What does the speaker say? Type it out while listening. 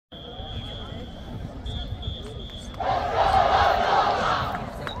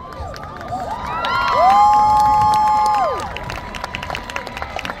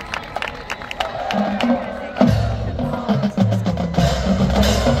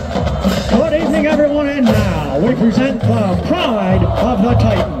morning, everyone, and now we present the Pride of the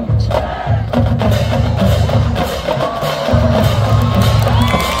Titans.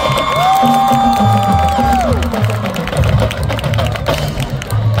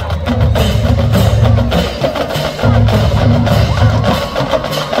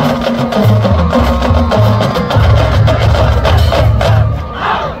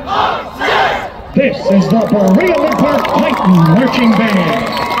 This is the Berea Midpark Titan Marching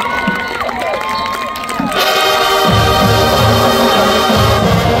Band.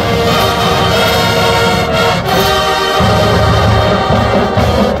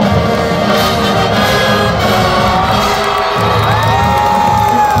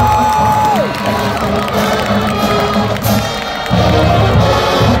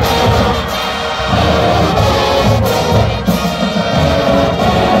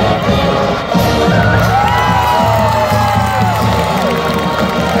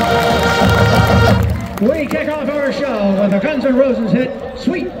 We kick off our show with the Guns N' Roses hit,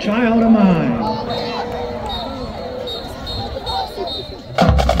 Sweet Child of Mine.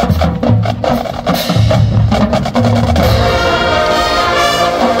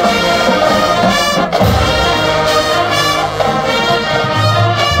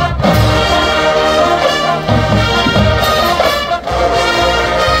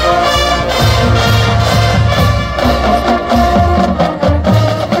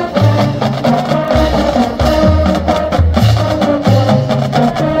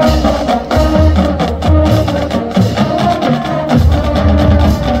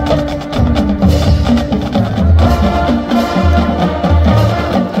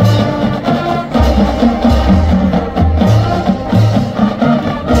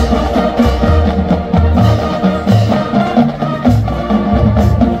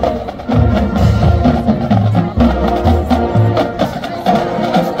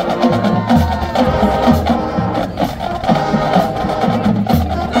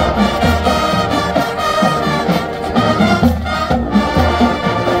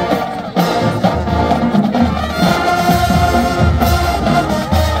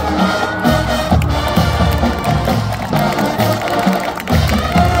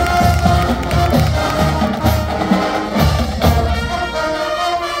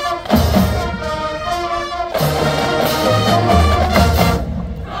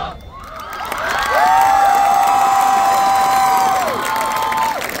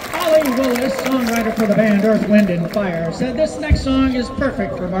 Songwriter for the band Earth, Wind & Fire, said this next song is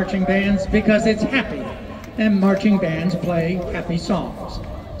perfect for marching bands because it's happy, and marching bands play happy songs.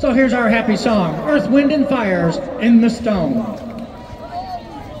 So here's our happy song, Earth, Wind & Fire's In the Stone.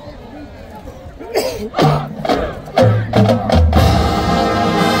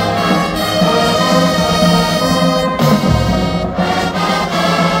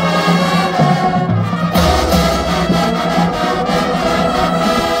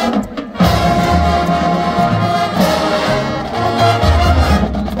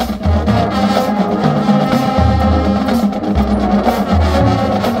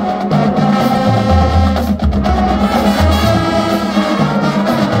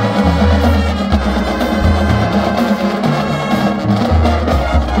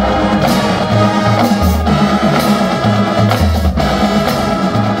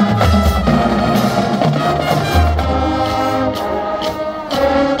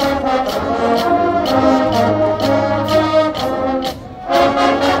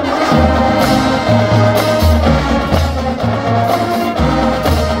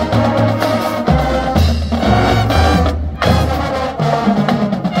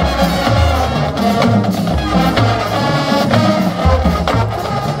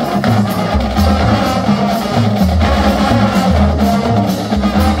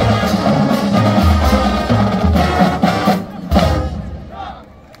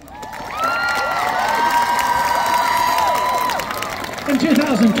 In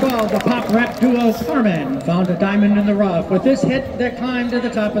 2012, the pop rap duo Carmen found a diamond in the rough with this hit that climbed to the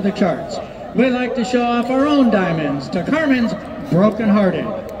top of the charts. We like to show off our own diamonds to Carmen's Broken Hearted.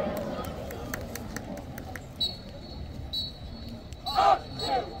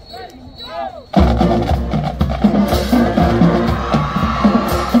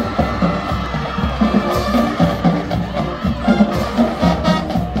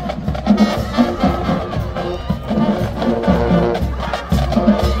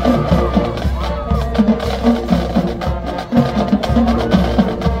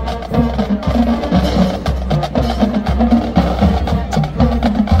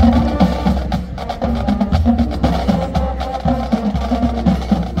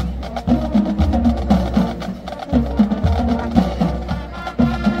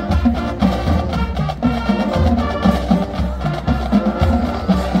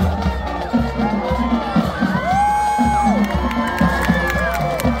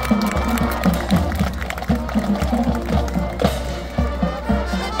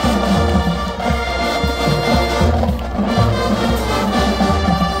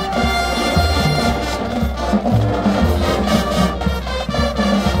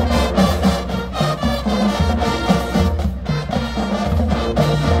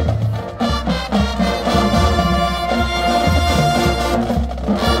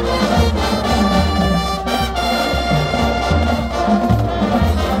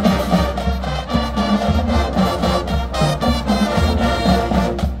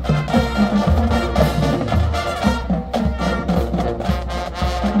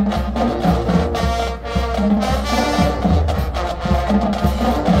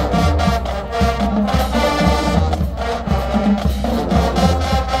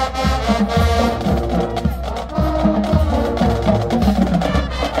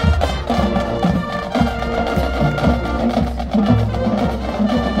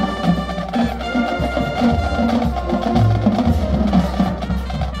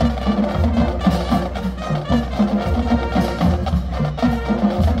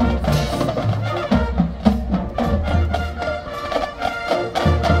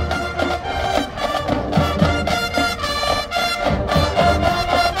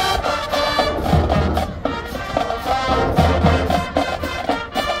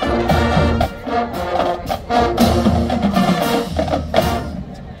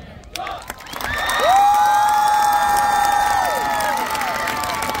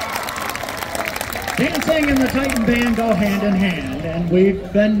 Dancing and the Titan Band go hand in hand, and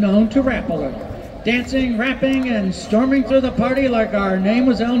we've been known to rap a little. Dancing, rapping, and storming through the party like our name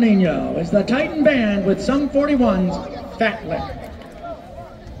was El Nino is the Titan Band with Sum 41's Fat Lip.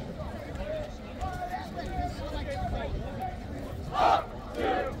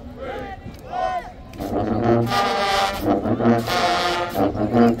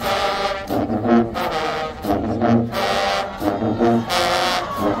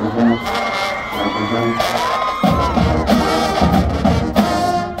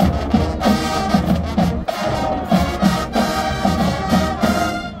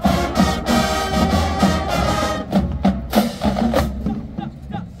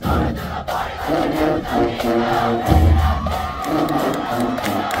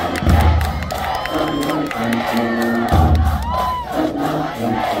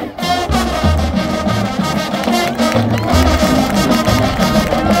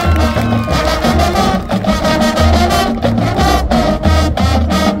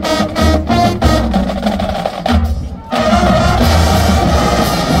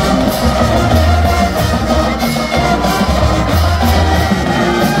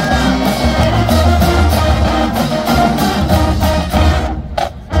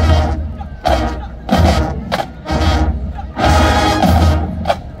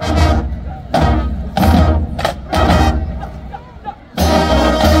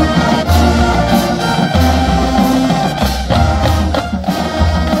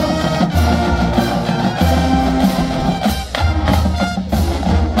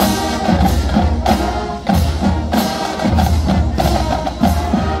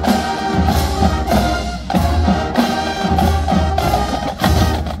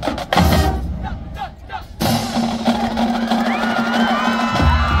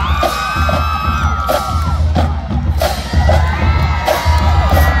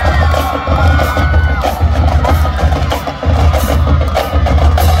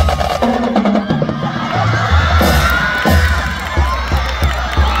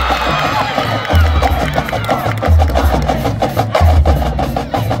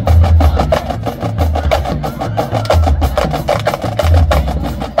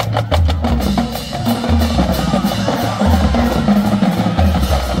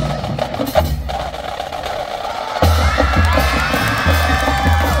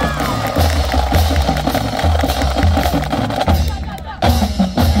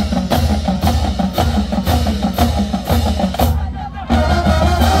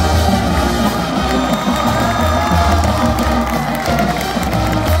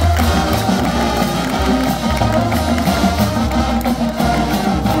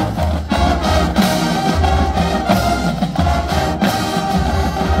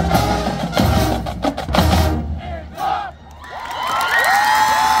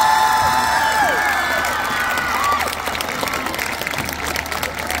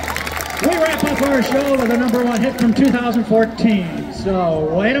 We wrap up our show with a #1 hit from 2014. So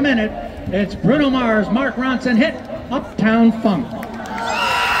wait a minute, it's Bruno Mars' Mark Ronson hit, Uptown Funk.